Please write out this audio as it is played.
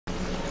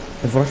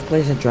The first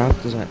place I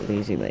dropped was at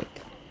Lazy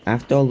Lake.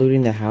 After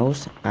looting the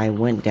house, I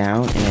went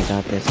down and I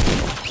got this kid.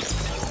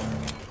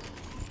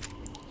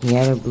 He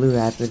had a blue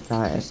rapid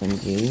fire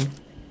SMG,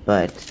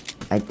 but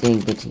I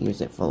didn't get to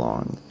use it for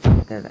long,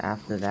 because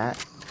after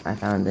that, I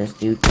found this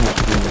dude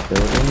trapped in the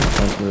building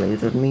and he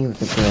lasered me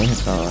with a gray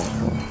assault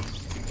rifle.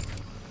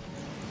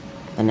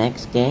 The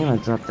next game, I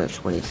dropped the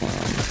sweaty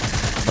sand,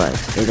 but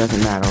it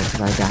doesn't matter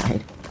because I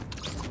died.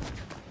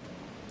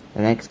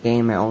 The next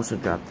game, I also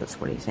dropped the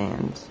sweaty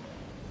sands.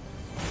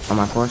 On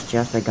my first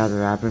chest, I got the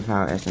rapid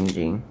fire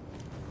SMG,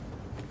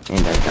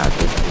 and I got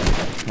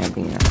this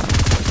camping in a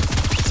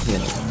house.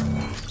 Here.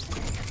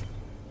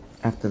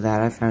 After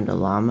that, I found a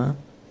llama,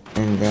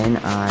 and then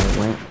I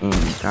went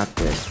and got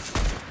this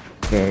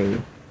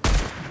very,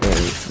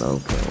 very slow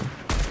kill.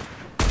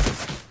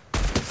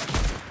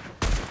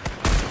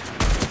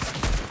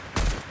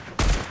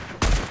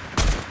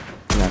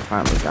 And I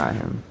finally got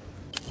him.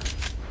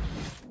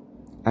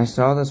 I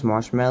saw this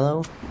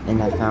marshmallow,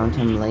 and I found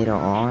him later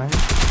on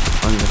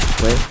this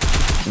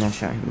cliff, and I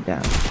shot him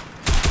down.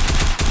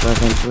 But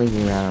eventually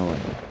he ran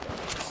away.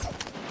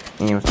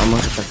 And it was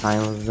almost at the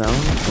final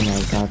zone, and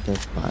I got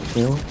this spot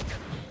kill.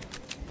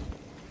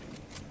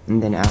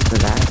 And then after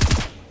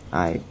that,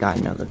 I got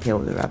another kill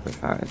with the rapid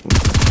fire.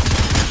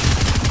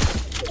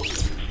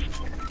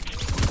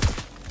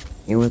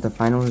 It was the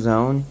final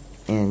zone,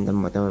 and the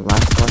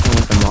last person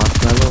with the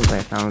marshmallows I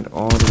found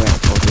all the way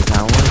at 40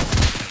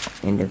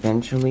 towers. And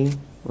eventually,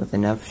 with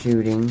enough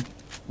shooting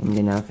and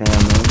enough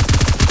ammo,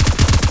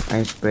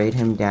 I sprayed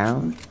him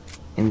down,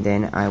 and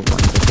then I won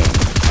the game.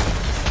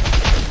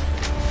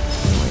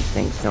 Anyway,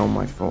 thanks so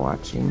much for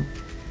watching,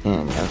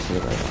 and I'll see you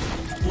later.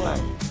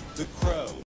 Bye.